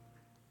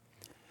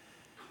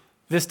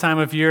This time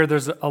of year,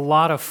 there's a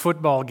lot of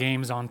football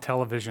games on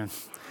television.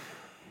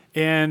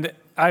 And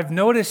I've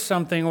noticed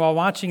something while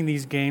watching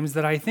these games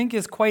that I think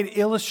is quite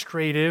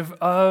illustrative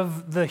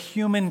of the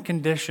human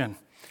condition.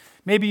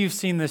 Maybe you've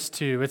seen this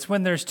too. It's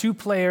when there's two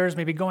players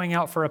maybe going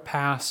out for a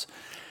pass,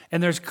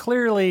 and there's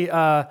clearly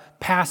a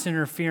pass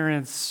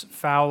interference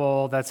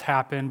foul that's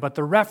happened, but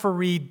the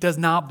referee does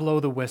not blow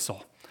the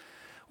whistle.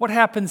 What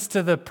happens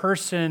to the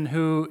person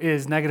who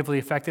is negatively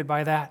affected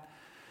by that?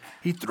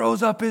 He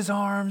throws up his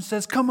arms,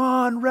 says, "Come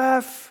on,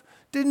 ref,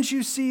 didn't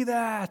you see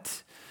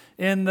that?"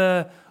 And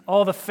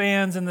all the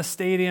fans in the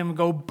stadium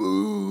go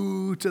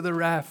boo to the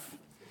ref.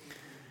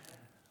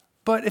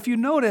 But if you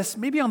notice,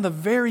 maybe on the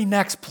very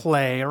next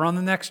play or on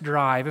the next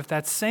drive, if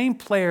that same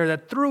player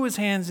that threw his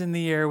hands in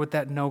the air with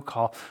that no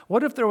call,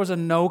 what if there was a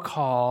no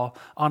call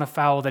on a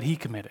foul that he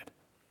committed?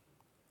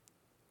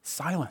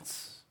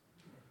 Silence.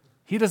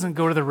 He doesn't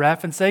go to the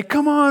ref and say,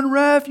 "Come on,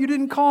 ref, you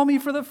didn't call me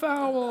for the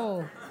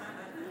foul."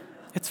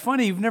 It's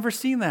funny, you've never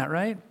seen that,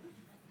 right?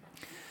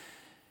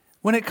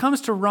 When it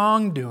comes to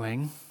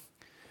wrongdoing,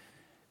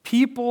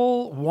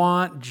 people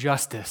want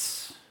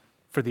justice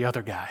for the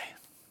other guy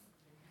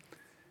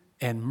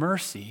and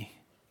mercy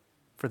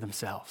for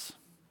themselves.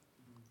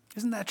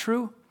 Isn't that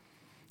true?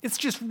 It's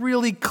just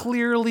really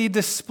clearly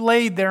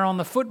displayed there on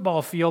the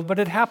football field, but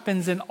it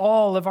happens in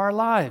all of our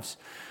lives.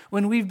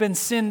 When we've been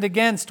sinned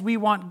against, we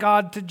want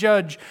God to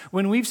judge.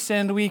 When we've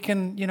sinned, we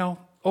can,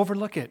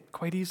 overlook it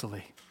quite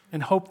easily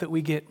and hope that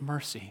we get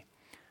mercy.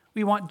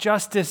 We want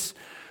justice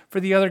for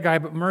the other guy,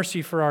 but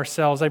mercy for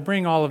ourselves. I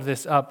bring all of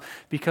this up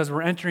because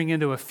we're entering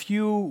into a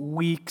few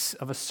weeks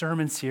of a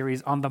sermon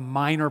series on the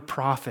minor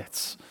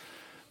prophets.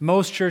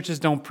 Most churches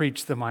don't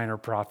preach the minor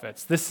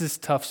prophets. This is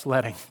tough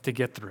sledding to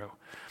get through.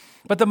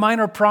 But the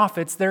minor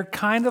prophets, they're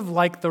kind of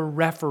like the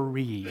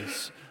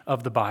referees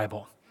of the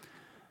Bible.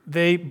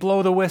 They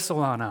blow the whistle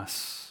on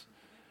us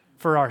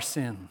for our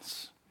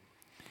sins.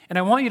 And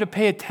I want you to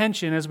pay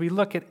attention as we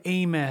look at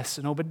Amos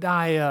and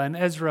Obadiah and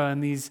Ezra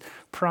and these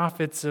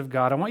prophets of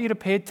God. I want you to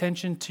pay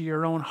attention to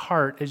your own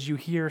heart as you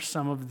hear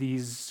some of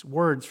these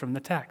words from the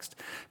text.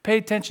 Pay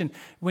attention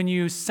when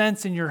you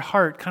sense in your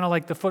heart, kind of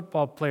like the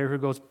football player who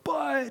goes,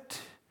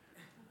 "But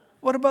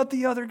what about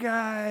the other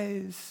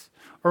guys?"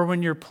 Or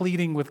when you're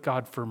pleading with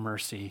God for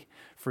mercy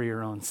for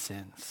your own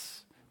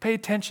sins. Pay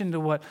attention to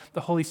what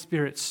the Holy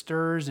Spirit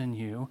stirs in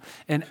you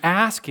and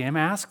ask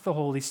the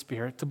Holy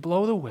Spirit to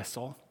blow the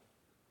whistle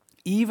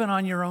even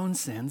on your own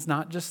sins,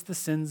 not just the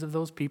sins of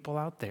those people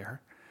out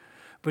there,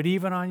 but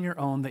even on your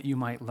own, that you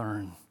might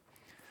learn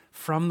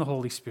from the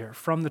Holy Spirit,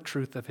 from the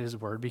truth of His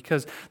Word.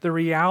 Because the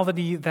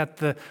reality that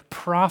the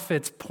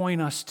prophets point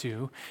us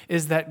to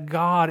is that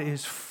God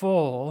is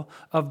full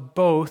of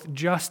both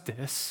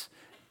justice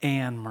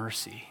and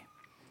mercy.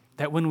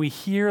 That when we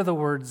hear the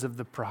words of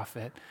the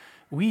prophet,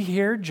 we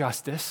hear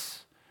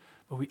justice,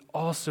 but we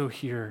also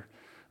hear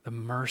the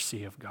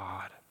mercy of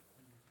God.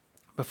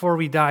 Before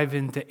we dive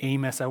into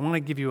Amos, I want to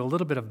give you a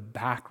little bit of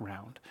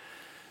background.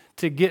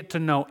 To get to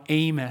know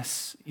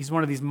Amos, he's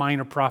one of these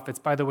minor prophets.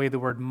 By the way, the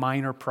word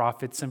minor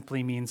prophet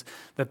simply means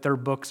that their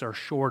books are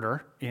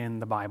shorter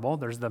in the Bible.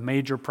 There's the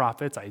major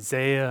prophets,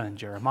 Isaiah and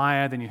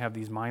Jeremiah, then you have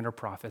these minor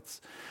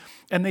prophets.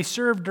 And they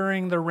served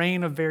during the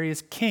reign of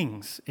various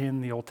kings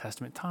in the Old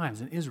Testament times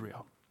in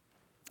Israel.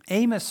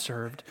 Amos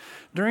served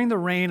during the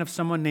reign of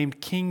someone named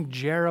King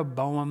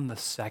Jeroboam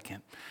II.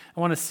 I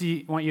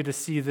want you to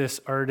see this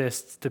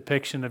artist's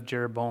depiction of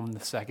Jeroboam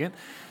II.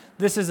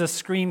 This is a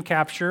screen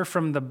capture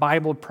from the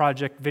Bible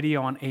Project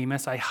video on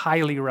Amos. I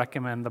highly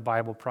recommend the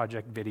Bible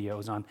Project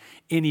videos on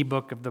any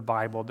book of the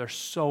Bible. They're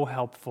so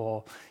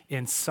helpful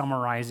in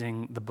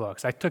summarizing the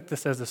books. I took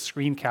this as a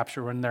screen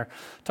capture when they're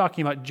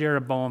talking about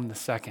Jeroboam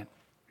II.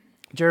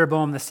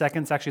 Jeroboam II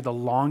is actually the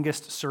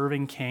longest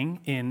serving king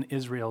in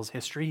Israel's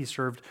history. He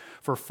served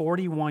for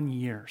 41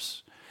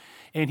 years.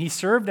 And he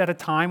served at a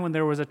time when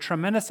there was a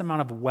tremendous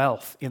amount of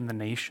wealth in the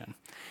nation.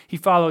 He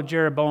followed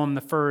Jeroboam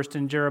I,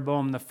 and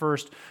Jeroboam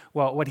I,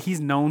 what he's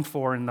known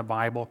for in the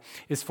Bible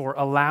is for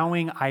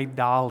allowing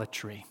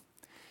idolatry.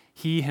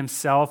 He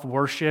himself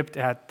worshipped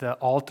at the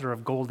altar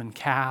of golden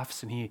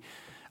calves, and he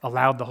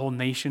allowed the whole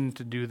nation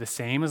to do the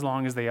same as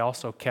long as they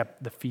also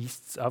kept the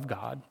feasts of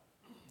God.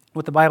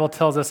 What the Bible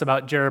tells us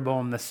about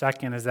Jeroboam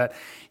II is that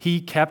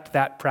he kept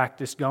that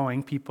practice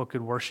going. People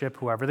could worship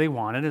whoever they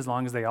wanted as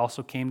long as they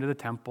also came to the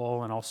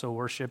temple and also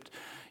worshiped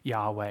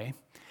Yahweh.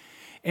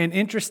 And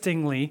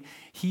interestingly,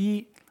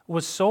 he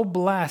was so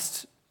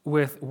blessed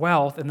with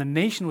wealth, and the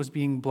nation was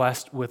being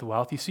blessed with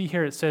wealth. You see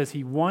here it says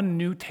he won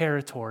new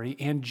territory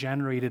and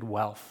generated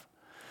wealth.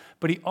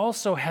 But he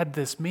also had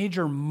this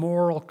major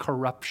moral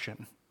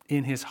corruption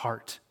in his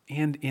heart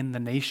and in the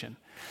nation.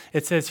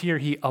 It says here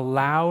he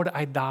allowed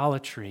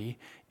idolatry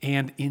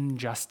and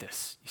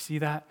injustice. You see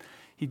that?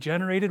 He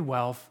generated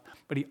wealth,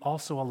 but he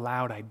also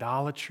allowed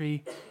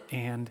idolatry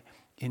and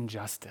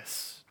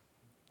injustice.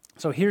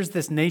 So here's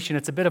this nation.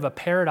 It's a bit of a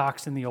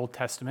paradox in the Old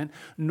Testament.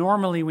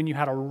 Normally, when you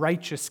had a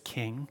righteous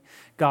king,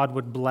 God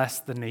would bless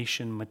the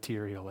nation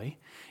materially.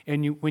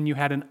 And when you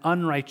had an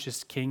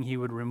unrighteous king, he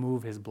would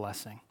remove his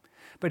blessing.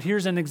 But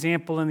here's an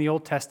example in the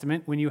Old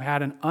Testament when you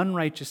had an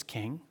unrighteous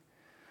king,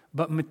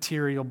 but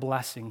material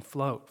blessing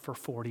flowed for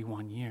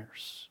 41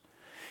 years.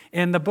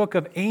 In the book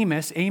of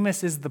Amos,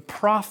 Amos is the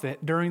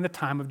prophet during the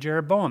time of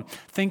Jeroboam.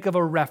 Think of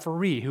a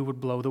referee who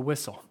would blow the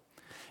whistle.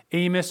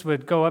 Amos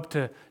would go up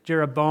to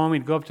Jeroboam,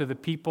 he'd go up to the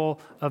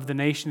people of the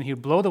nation, he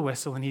would blow the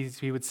whistle, and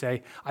he would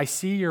say, I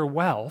see your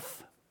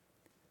wealth,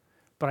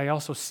 but I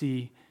also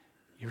see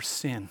your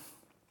sin.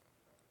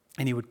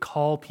 And he would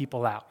call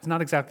people out. It's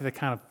not exactly the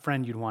kind of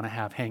friend you'd want to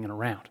have hanging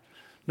around.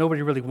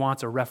 Nobody really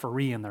wants a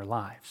referee in their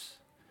lives.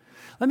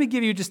 Let me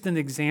give you just an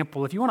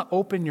example. If you want to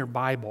open your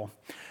Bible,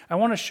 I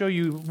want to show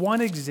you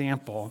one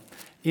example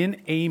in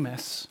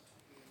Amos.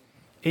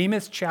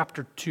 Amos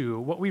chapter 2.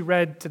 What we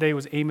read today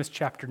was Amos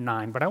chapter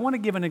 9. But I want to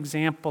give an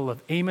example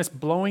of Amos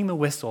blowing the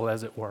whistle,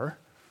 as it were,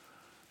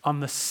 on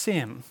the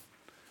sin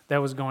that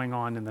was going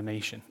on in the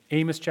nation.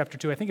 Amos chapter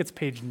 2, I think it's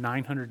page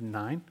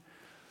 909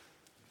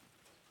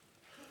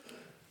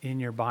 in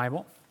your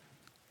Bible.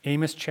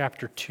 Amos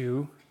chapter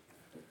 2,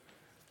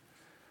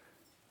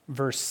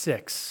 verse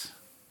 6.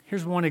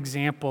 Here's one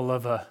example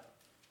of a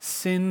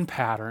sin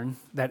pattern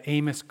that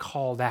Amos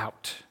called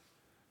out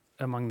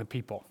among the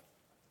people.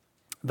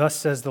 Thus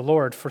says the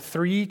Lord, for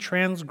 3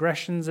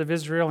 transgressions of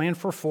Israel and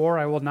for 4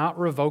 I will not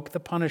revoke the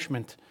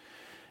punishment.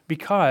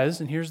 Because,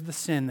 and here's the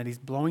sin that he's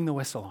blowing the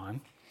whistle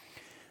on,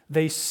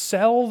 they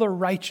sell the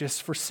righteous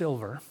for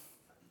silver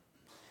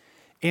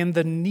and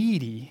the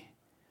needy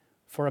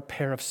for a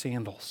pair of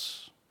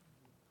sandals.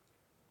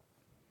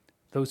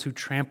 Those who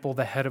trample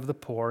the head of the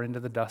poor into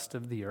the dust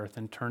of the earth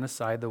and turn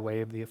aside the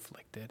way of the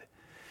afflicted.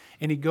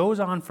 And he goes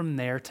on from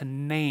there to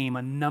name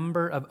a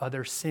number of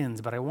other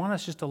sins, but I want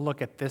us just to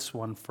look at this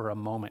one for a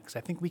moment because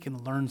I think we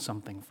can learn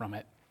something from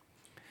it.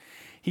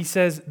 He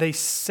says, they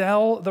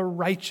sell the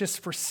righteous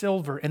for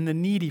silver and the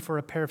needy for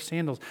a pair of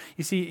sandals.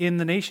 You see, in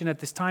the nation at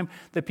this time,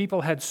 the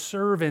people had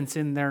servants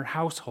in their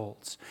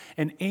households.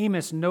 And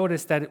Amos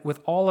noticed that with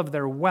all of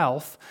their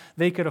wealth,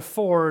 they could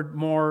afford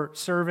more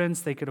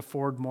servants, they could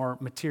afford more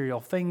material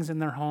things in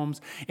their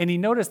homes. And he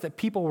noticed that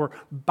people were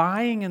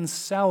buying and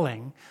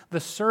selling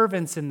the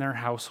servants in their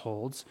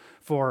households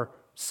for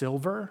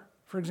silver,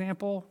 for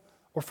example,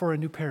 or for a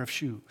new pair of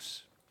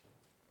shoes.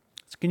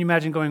 So can you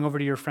imagine going over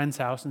to your friend's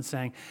house and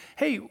saying,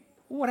 hey,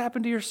 what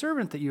happened to your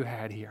servant that you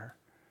had here?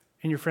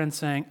 And your friend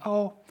saying,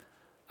 oh,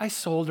 I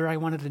sold her. I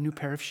wanted a new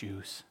pair of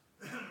shoes.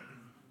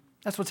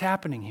 That's what's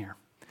happening here.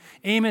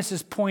 Amos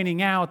is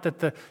pointing out that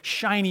the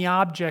shiny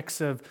objects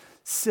of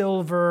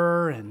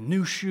silver and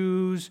new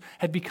shoes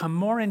had become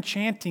more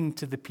enchanting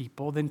to the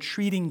people than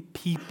treating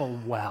people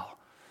well.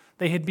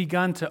 They had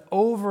begun to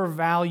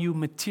overvalue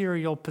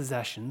material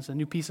possessions, a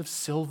new piece of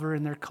silver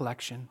in their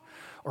collection,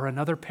 or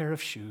another pair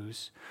of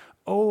shoes.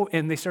 Oh,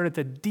 and they started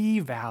to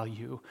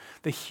devalue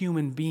the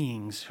human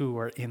beings who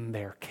were in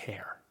their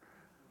care.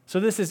 So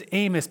this is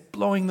Amos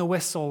blowing the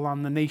whistle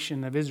on the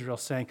nation of Israel,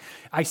 saying,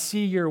 I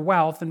see your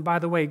wealth. And by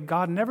the way,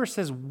 God never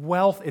says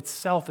wealth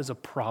itself is a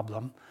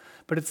problem,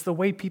 but it's the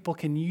way people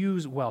can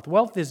use wealth.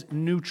 Wealth is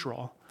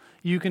neutral.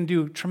 You can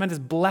do tremendous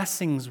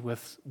blessings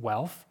with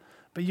wealth,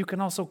 but you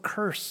can also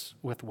curse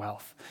with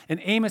wealth.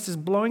 And Amos is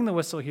blowing the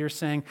whistle here,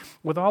 saying,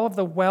 with all of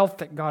the wealth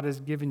that God has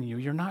given you,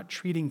 you're not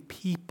treating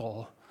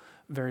people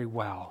very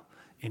well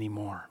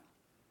anymore.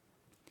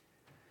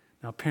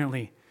 Now,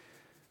 apparently,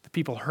 the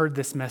people heard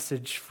this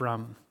message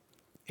from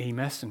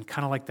Amos, and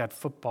kind of like that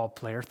football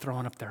player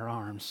throwing up their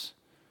arms,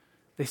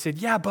 they said,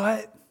 yeah,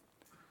 but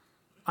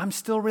I'm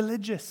still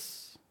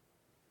religious.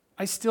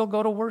 I still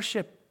go to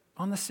worship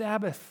on the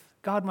Sabbath.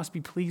 God must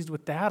be pleased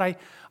with that.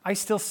 I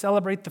still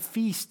celebrate the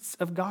feasts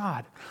of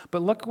God.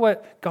 But look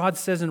what God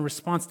says in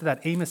response to that.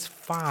 Amos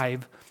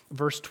 5,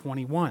 verse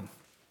 21.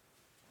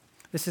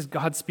 This is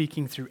God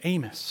speaking through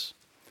Amos.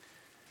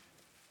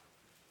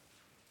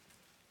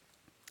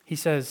 He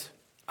says,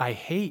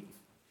 I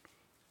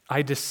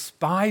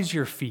despise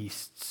your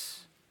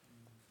feasts,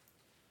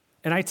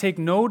 and I take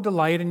no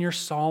delight in your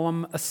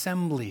solemn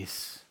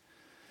assemblies.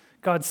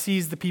 God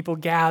sees the people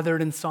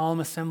gathered in solemn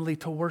assembly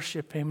to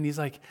worship him, and he's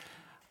like,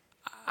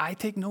 I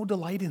take no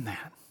delight in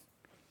that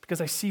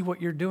because I see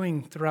what you're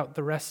doing throughout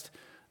the rest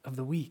of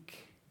the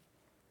week.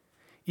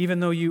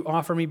 Even though you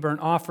offer me burnt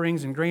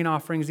offerings and grain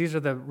offerings, these are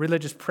the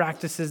religious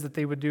practices that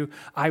they would do,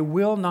 I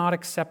will not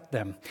accept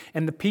them.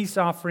 And the peace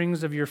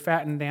offerings of your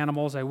fattened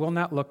animals, I will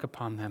not look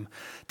upon them.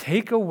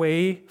 Take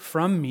away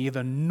from me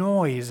the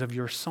noise of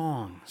your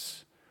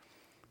songs.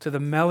 To the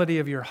melody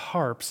of your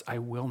harps, I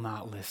will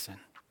not listen.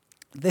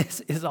 This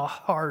is a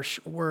harsh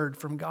word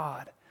from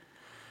God.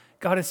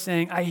 God is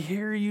saying, I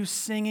hear you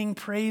singing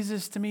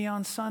praises to me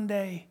on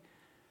Sunday,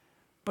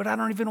 but I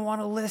don't even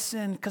want to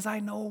listen because I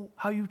know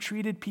how you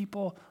treated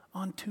people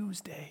on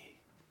Tuesday.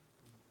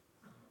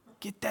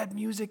 Get that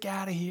music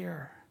out of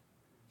here.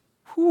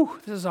 Whew,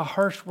 this is a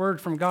harsh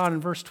word from God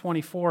in verse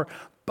 24.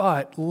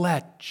 But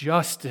let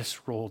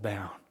justice roll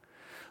down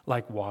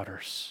like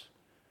waters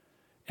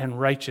and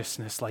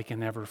righteousness like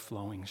an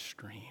ever-flowing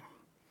stream.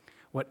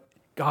 What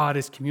God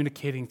is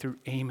communicating through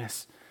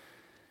Amos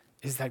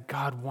is that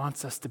God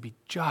wants us to be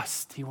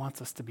just. He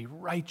wants us to be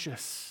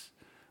righteous.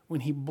 when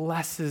he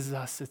blesses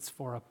us, it's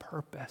for a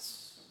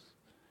purpose.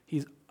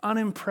 He's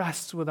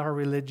unimpressed with our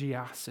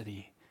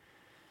religiosity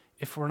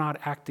if we're not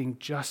acting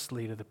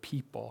justly to the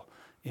people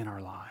in our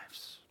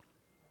lives.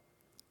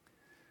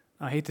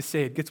 I hate to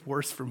say it gets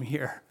worse from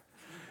here.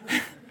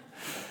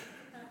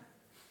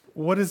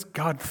 What does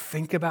God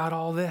think about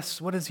all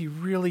this? What's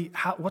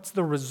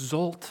the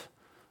result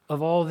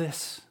of all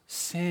this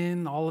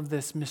sin, all of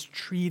this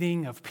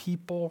mistreating of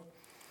people?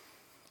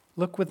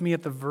 Look with me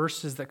at the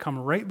verses that come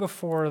right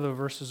before the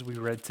verses we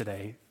read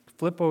today.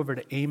 Flip over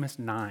to Amos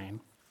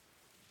 9,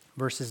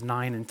 verses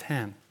 9 and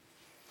 10.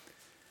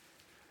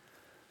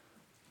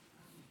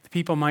 The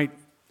people might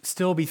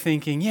still be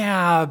thinking,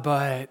 yeah,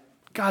 but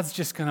God's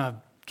just going to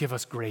give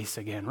us grace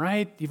again,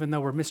 right? Even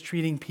though we're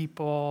mistreating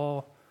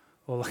people.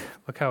 Well,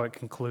 look how it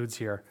concludes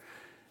here.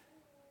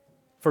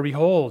 For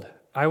behold,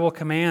 I will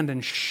command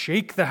and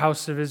shake the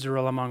house of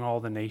Israel among all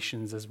the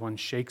nations as one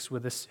shakes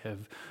with a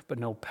sieve, but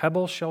no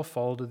pebble shall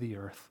fall to the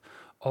earth.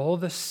 All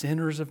the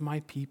sinners of my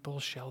people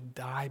shall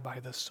die by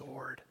the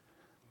sword,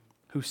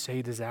 who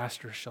say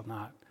disaster shall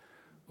not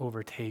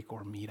overtake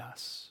or meet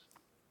us.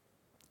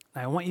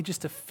 Now, I want you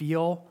just to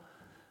feel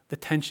the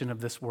tension of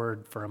this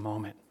word for a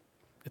moment.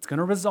 It's going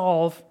to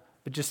resolve,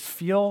 but just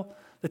feel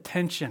the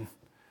tension.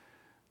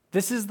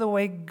 This is the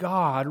way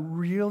God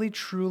really,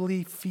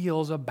 truly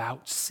feels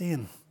about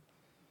sin.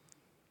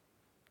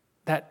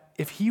 That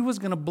if he was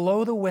going to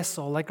blow the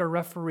whistle like a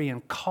referee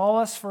and call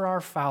us for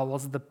our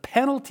fouls, the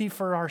penalty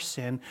for our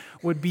sin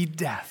would be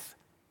death.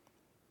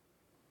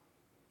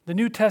 The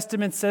New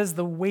Testament says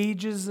the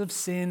wages of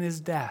sin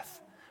is death.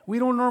 We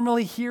don't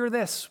normally hear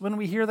this when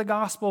we hear the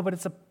gospel, but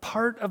it's a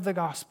part of the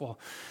gospel.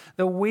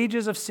 The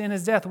wages of sin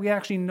is death. We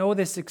actually know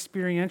this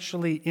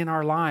experientially in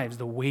our lives.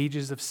 The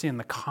wages of sin,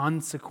 the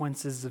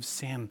consequences of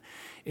sin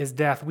is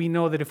death. We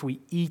know that if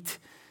we eat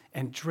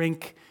and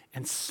drink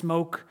and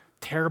smoke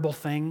terrible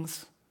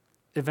things,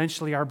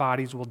 eventually our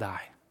bodies will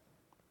die.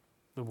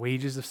 The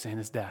wages of sin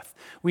is death.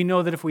 We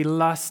know that if we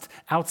lust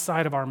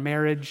outside of our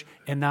marriage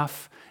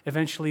enough,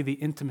 eventually the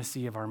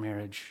intimacy of our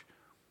marriage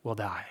will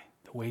die.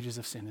 The wages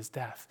of sin is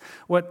death.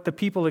 What the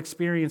people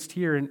experienced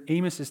here in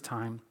Amos's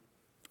time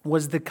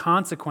was the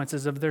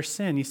consequences of their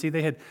sin. You see,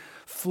 they had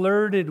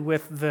flirted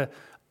with the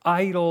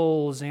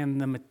idols and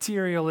the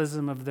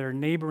materialism of their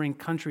neighboring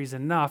countries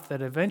enough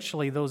that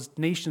eventually those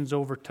nations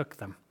overtook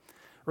them.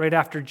 Right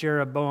after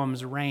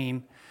Jeroboam's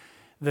reign,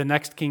 the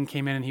next king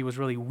came in and he was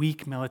really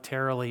weak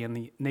militarily, and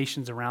the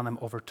nations around them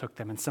overtook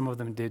them, and some of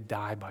them did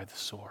die by the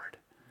sword.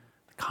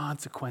 The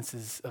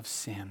consequences of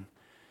sin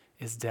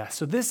is death.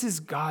 So this is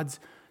God's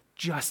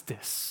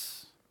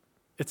justice.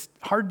 It's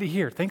hard to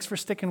hear. Thanks for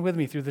sticking with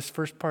me through this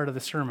first part of the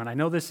sermon. I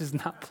know this is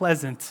not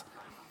pleasant,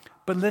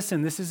 but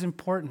listen, this is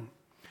important.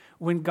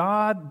 When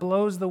God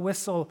blows the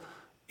whistle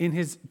in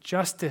his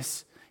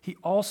justice, he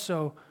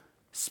also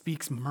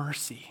speaks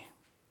mercy.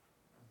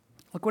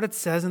 Look what it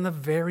says in the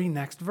very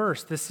next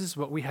verse. This is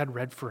what we had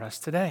read for us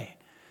today.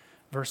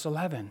 Verse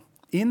 11.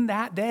 In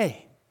that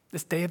day,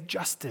 this day of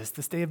justice,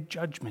 this day of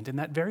judgment, in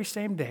that very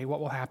same day,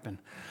 what will happen?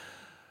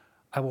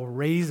 I will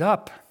raise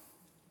up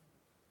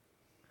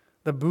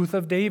the booth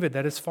of David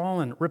that has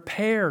fallen,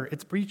 repair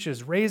its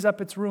breaches, raise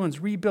up its ruins,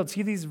 rebuild.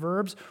 See these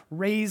verbs?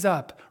 Raise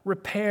up,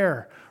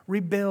 repair,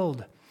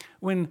 rebuild.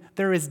 When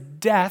there is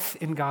death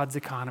in God's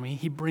economy,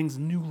 he brings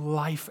new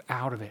life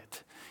out of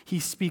it. He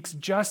speaks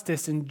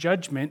justice and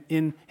judgment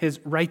in his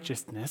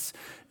righteousness,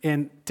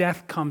 and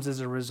death comes as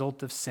a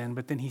result of sin,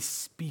 but then he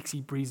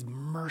breathes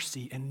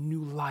mercy and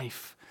new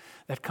life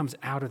that comes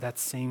out of that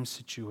same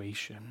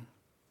situation.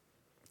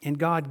 And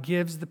God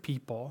gives the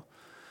people,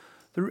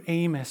 through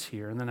Amos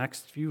here in the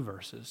next few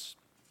verses,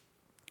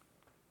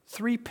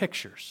 three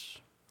pictures,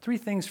 three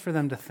things for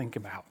them to think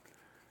about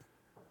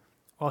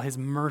while his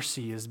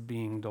mercy is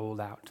being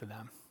doled out to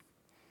them.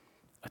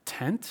 A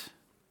tent,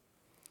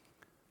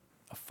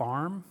 a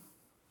farm,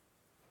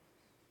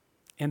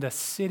 and a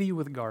city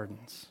with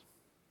gardens.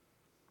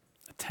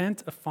 A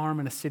tent, a farm,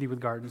 and a city with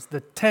gardens.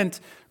 The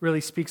tent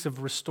really speaks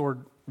of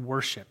restored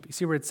worship. You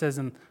see where it says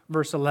in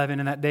verse 11,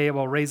 in that day I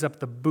will raise up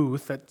the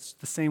booth. That's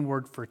the same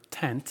word for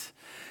tent.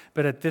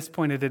 But at this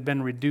point it had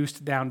been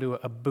reduced down to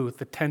a booth.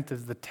 The tent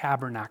is the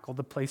tabernacle,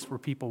 the place where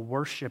people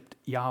worshiped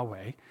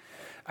Yahweh.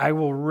 I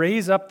will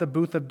raise up the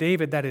booth of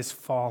David that is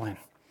fallen.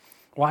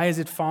 Why is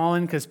it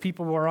fallen? Because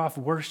people were off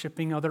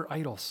worshiping other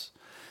idols.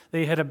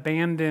 They had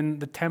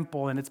abandoned the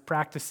temple and its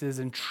practices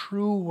and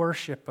true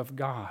worship of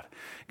God.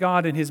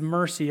 God, in his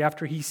mercy,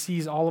 after he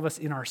sees all of us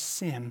in our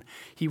sin,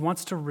 he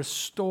wants to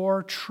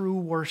restore true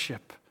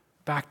worship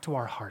back to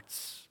our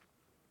hearts.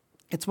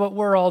 It's what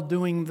we're all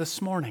doing this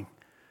morning,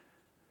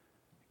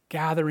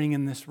 gathering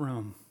in this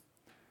room,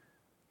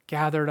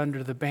 gathered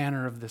under the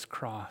banner of this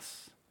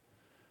cross.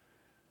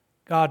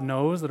 God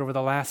knows that over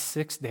the last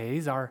 6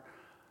 days, our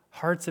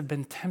hearts have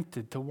been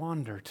tempted to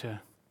wander, to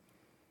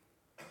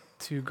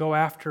go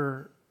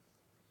after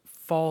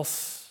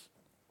false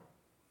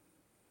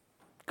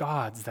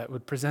gods that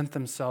would present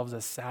themselves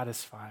as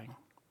satisfying.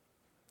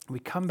 We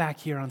come back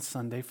here on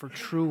Sunday for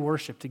true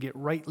worship, to get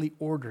rightly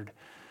ordered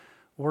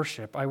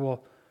worship. I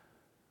will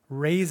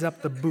raise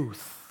up the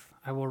booth.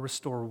 I will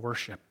restore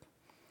worship.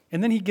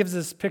 And then he gives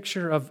this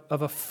picture of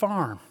a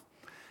farm.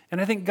 And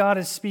I think God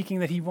is speaking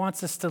that he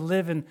wants us to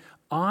live in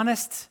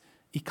honest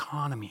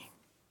economy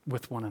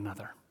with one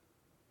another.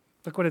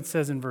 Look what it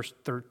says in verse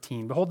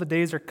 13. Behold, the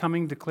days are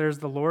coming, declares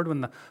the Lord,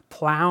 when the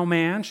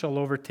plowman shall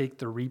overtake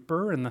the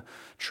reaper and the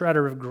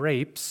treader of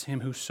grapes,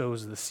 him who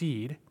sows the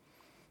seed.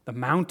 The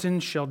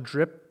mountains shall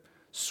drip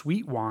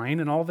sweet wine,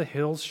 and all the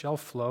hills shall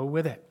flow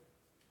with it.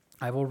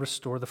 I will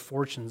restore the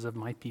fortunes of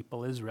my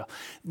people Israel.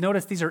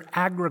 Notice these are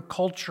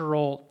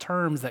agricultural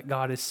terms that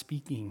God is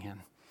speaking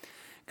in.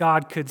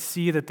 God could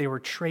see that they were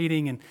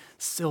trading in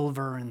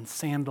silver and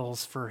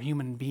sandals for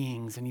human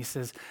beings. And he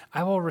says,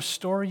 I will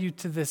restore you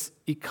to this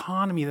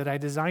economy that I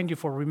designed you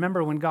for.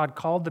 Remember when God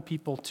called the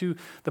people to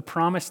the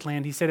promised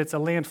land, he said it's a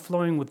land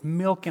flowing with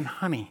milk and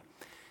honey.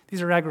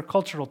 These are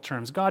agricultural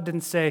terms. God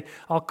didn't say,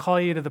 I'll call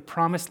you to the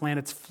promised land.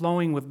 It's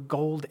flowing with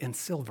gold and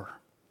silver.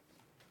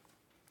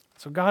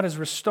 So God is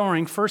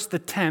restoring first the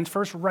tent,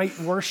 first right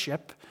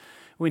worship,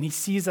 when he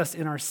sees us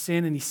in our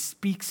sin and he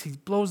speaks, he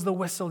blows the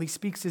whistle, he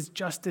speaks his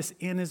justice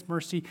and his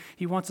mercy.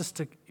 He wants us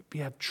to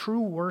have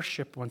true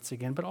worship once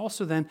again, but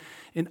also then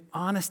an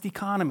honest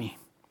economy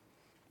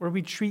where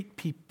we treat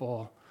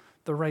people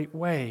the right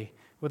way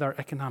with our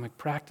economic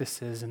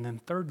practices. And then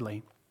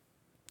thirdly,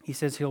 he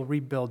says he'll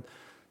rebuild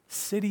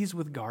cities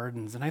with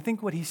gardens. And I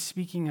think what he's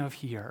speaking of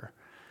here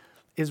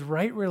is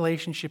right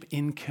relationship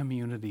in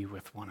community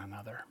with one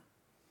another.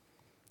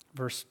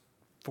 Verse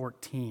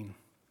 14.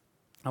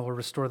 I will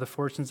restore the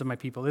fortunes of my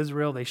people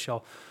Israel. They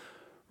shall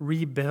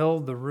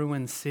rebuild the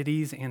ruined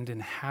cities and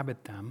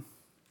inhabit them.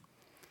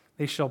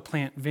 They shall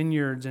plant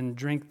vineyards and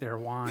drink their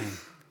wine.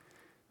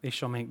 They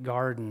shall make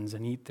gardens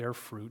and eat their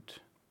fruit.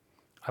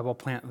 I will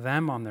plant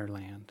them on their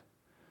land.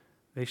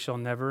 They shall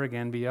never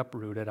again be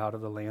uprooted out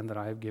of the land that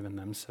I have given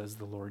them, says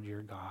the Lord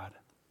your God.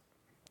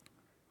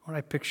 What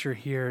I picture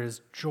here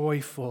is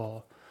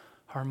joyful,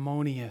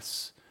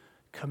 harmonious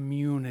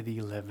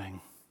community living.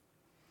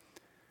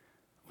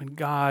 When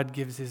God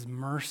gives his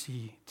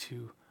mercy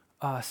to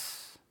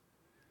us,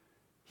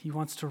 he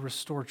wants to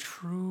restore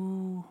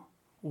true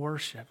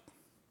worship,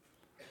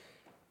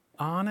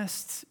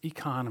 honest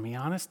economy,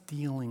 honest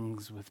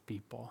dealings with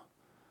people,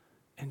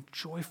 and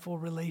joyful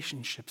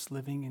relationships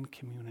living in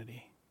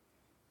community.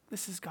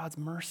 This is God's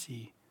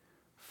mercy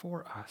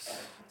for us.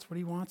 That's what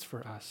he wants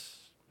for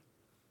us.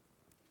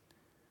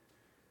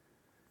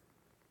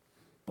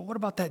 But what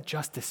about that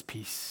justice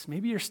piece?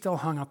 Maybe you're still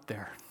hung up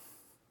there.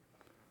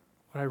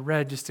 What I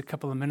read just a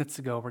couple of minutes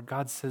ago where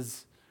God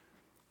says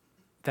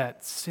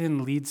that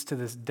sin leads to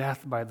this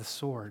death by the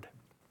sword.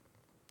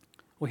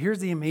 Well, here's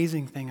the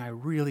amazing thing I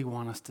really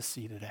want us to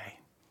see today.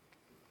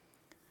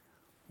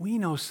 We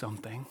know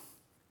something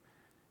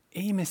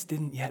Amos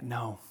didn't yet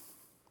know.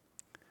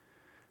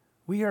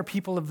 We are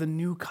people of the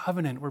new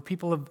covenant. We're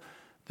people of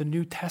the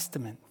New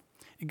Testament.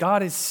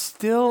 God is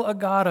still a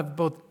God of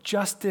both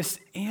justice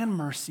and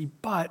mercy,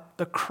 but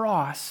the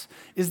cross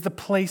is the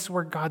place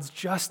where God's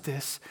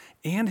justice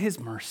and his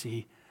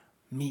mercy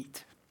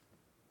meet.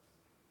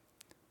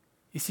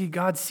 You see,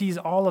 God sees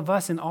all of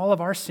us and all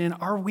of our sin.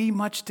 Are we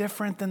much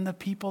different than the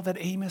people that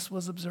Amos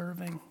was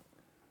observing?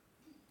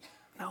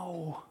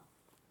 No.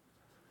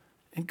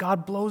 And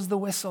God blows the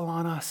whistle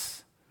on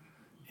us.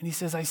 And he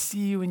says, I see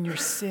you in your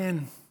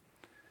sin.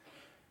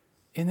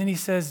 And then he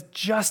says,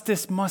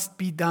 justice must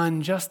be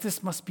done.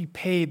 Justice must be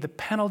paid. The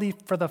penalty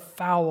for the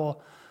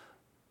foul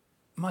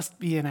must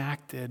be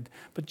enacted.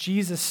 But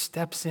Jesus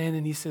steps in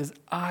and he says,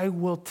 I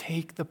will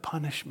take the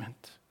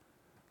punishment.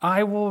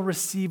 I will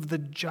receive the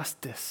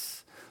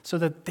justice so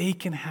that they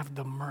can have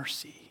the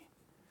mercy.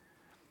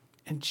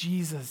 And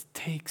Jesus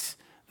takes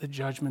the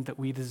judgment that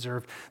we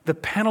deserve. The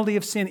penalty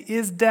of sin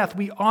is death.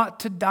 We ought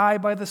to die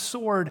by the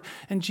sword.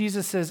 And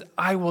Jesus says,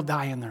 I will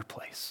die in their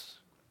place.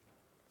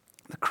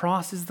 The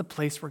cross is the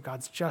place where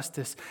God's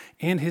justice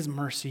and his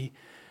mercy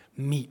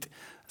meet.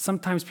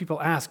 Sometimes people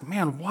ask,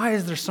 man, why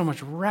is there so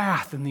much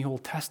wrath in the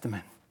Old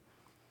Testament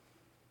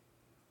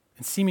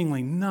and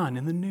seemingly none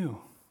in the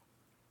New?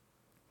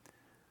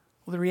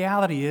 Well, the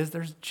reality is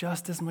there's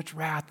just as much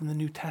wrath in the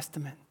New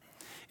Testament.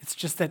 It's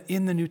just that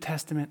in the New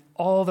Testament,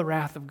 all the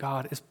wrath of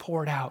God is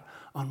poured out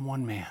on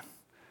one man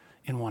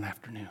in one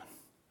afternoon.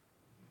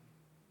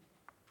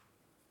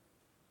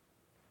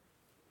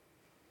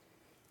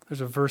 There's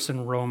a verse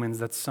in Romans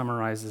that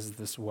summarizes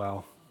this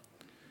well.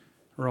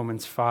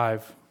 Romans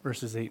 5,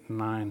 verses 8 and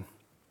 9.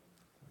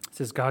 It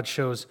says, God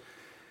shows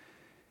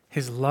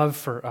his love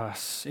for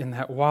us in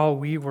that while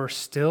we were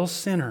still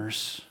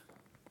sinners,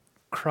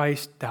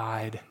 Christ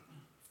died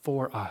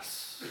for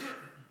us.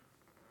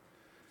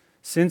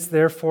 Since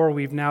therefore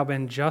we've now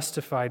been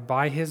justified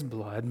by his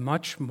blood,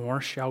 much more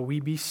shall we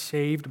be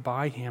saved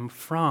by him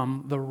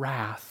from the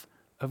wrath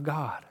of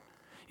God.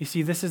 You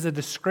see, this is a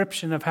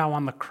description of how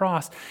on the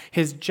cross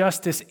his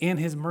justice and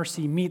his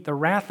mercy meet. The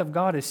wrath of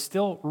God is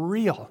still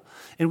real,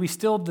 and we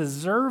still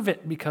deserve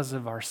it because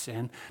of our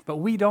sin, but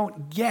we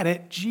don't get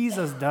it.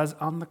 Jesus does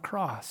on the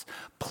cross.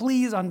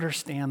 Please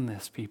understand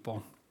this,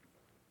 people.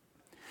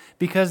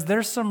 Because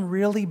there's some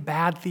really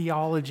bad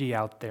theology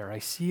out there. I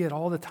see it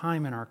all the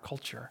time in our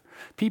culture.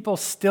 People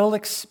still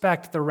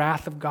expect the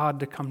wrath of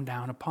God to come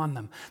down upon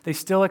them. They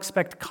still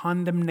expect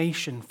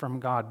condemnation from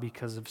God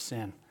because of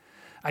sin.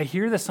 I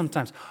hear this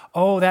sometimes.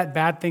 Oh, that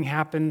bad thing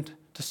happened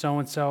to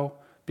so-and-so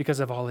because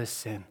of all his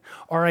sin.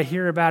 Or I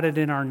hear about it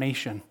in our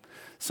nation.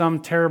 Some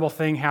terrible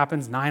thing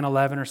happens,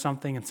 9/11 or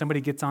something, and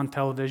somebody gets on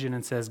television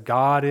and says,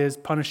 God is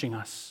punishing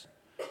us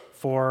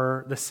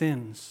for the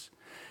sins.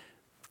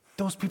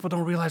 Those people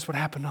don't realize what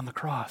happened on the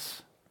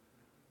cross.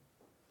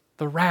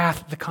 The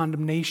wrath, the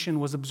condemnation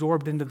was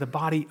absorbed into the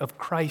body of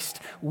Christ.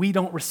 We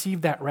don't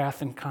receive that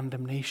wrath and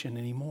condemnation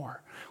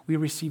anymore. We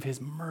receive his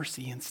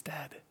mercy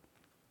instead.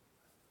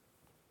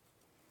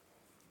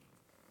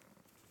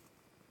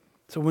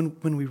 So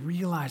when we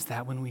realize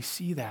that, when we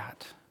see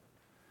that,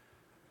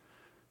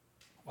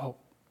 well,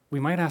 we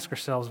might ask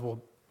ourselves,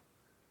 well,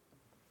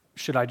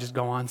 should I just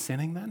go on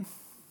sinning then?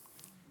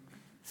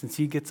 Since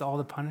he gets all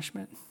the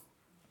punishment?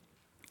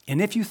 And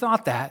if you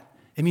thought that,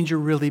 it means you're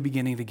really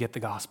beginning to get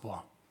the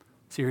gospel.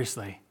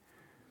 Seriously.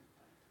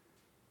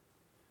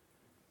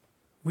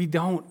 We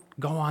don't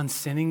go on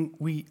sinning.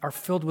 We are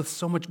filled with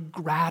so much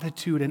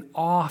gratitude and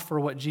awe for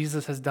what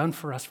Jesus has done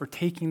for us, for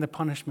taking the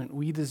punishment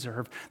we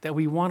deserve, that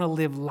we want to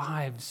live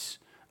lives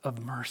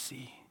of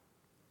mercy.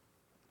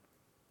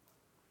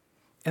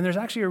 And there's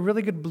actually a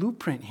really good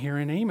blueprint here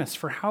in Amos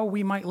for how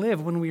we might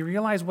live when we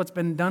realize what's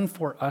been done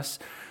for us,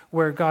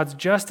 where God's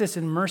justice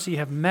and mercy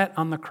have met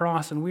on the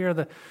cross, and we are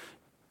the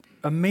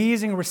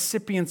amazing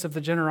recipients of the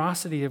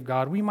generosity of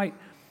God. We might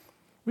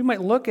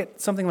look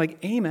at something like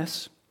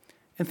Amos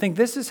and think,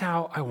 this is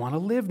how I want to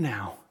live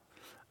now.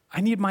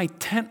 I need my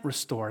tent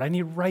restored. I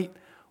need right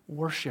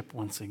worship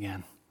once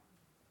again.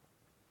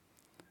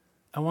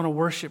 I want to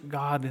worship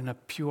God in a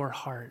pure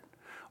heart.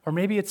 Or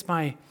maybe it's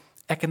my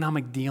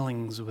economic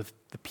dealings with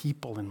the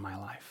people in my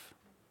life.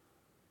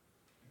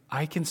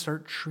 I can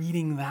start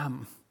treating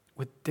them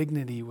with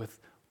dignity, with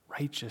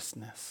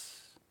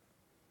righteousness.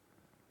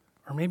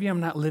 Or maybe I'm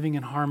not living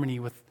in harmony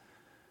with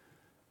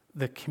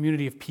the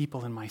community of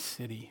people in my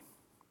city.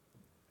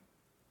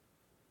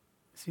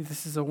 See,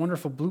 this is a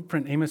wonderful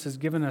blueprint Amos has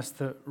given us,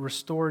 the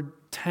restored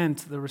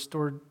tent, the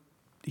restored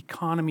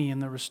economy, and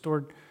the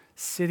restored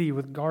city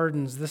with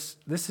gardens.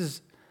 This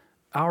is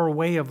our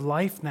way of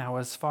life now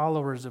as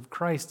followers of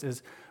Christ,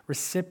 as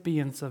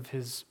recipients of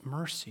his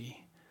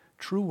mercy.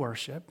 True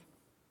worship,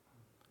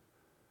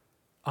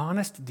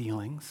 honest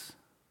dealings,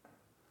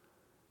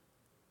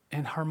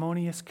 and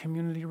harmonious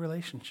community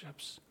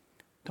relationships.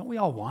 Don't we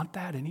all want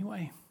that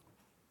anyway?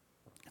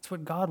 It's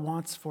what God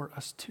wants for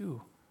us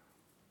too.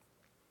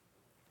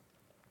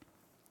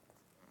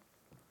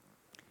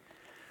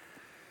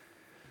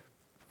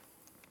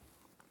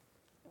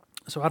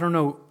 So I don't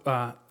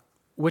know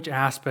which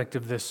aspect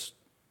of this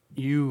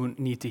you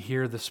need to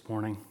hear this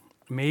morning.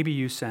 Maybe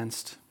you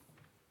sensed,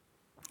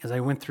 as I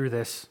went through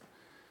this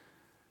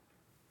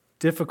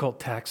difficult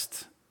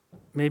text,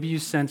 maybe you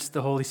sensed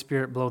the Holy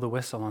Spirit blow the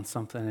whistle on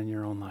something in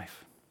your own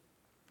life.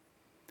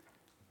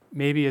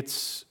 Maybe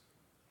it's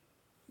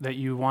that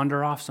you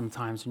wander off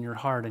sometimes in your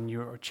heart and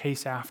you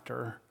chase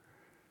after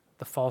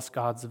the false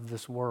gods of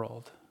this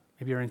world.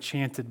 Maybe you're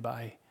enchanted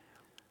by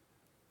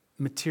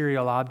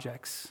material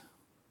objects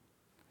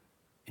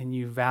and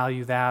you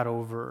value that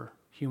over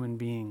human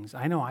beings.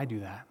 I know I do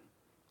that.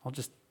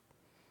 If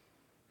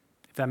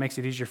that makes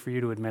it easier for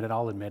you to admit it,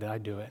 I'll admit it. I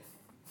do it.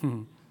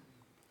 Or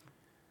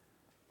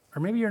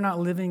maybe you're not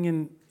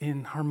living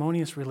in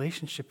harmonious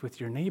relationship with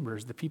your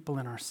neighbors, the people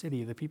in our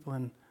city, the people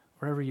in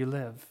wherever you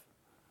live.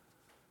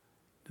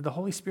 Did the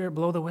Holy Spirit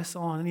blow the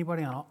whistle on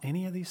anybody on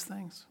any of these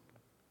things?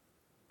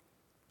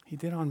 He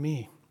did on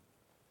me.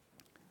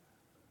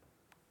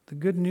 The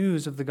good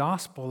news of the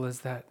gospel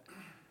is that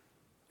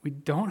we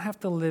don't have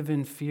to live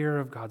in fear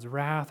of God's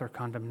wrath or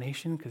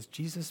condemnation because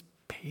Jesus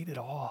paid it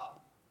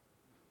all.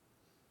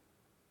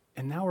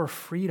 And now we're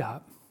freed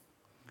up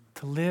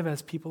to live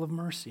as people of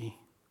mercy,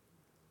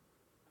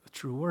 with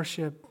true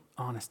worship,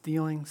 honest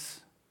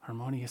dealings,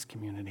 harmonious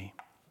community.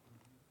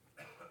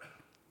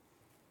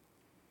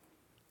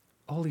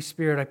 Holy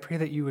Spirit, I pray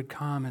that you would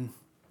come, and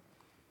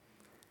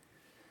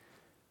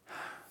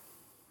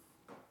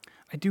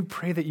I do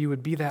pray that you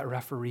would be that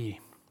referee.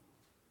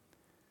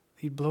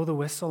 You'd blow the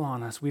whistle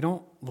on us. We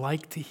don't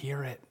like to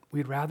hear it.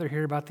 We'd rather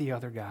hear about the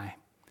other guy.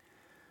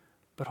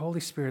 But Holy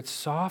Spirit,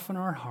 soften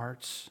our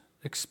hearts,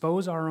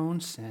 expose our own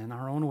sin,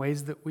 our own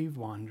ways that we've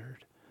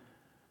wandered.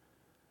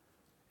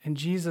 And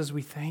Jesus,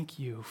 we thank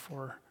you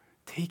for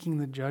taking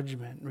the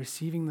judgment,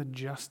 receiving the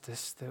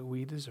justice that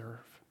we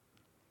deserve.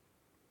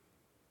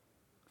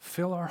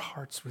 Fill our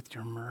hearts with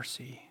your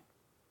mercy.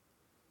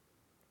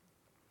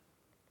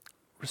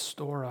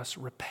 Restore us,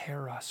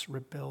 repair us,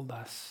 rebuild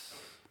us.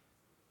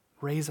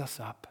 Raise us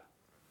up.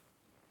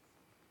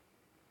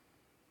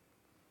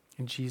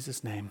 In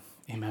Jesus' name,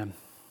 amen.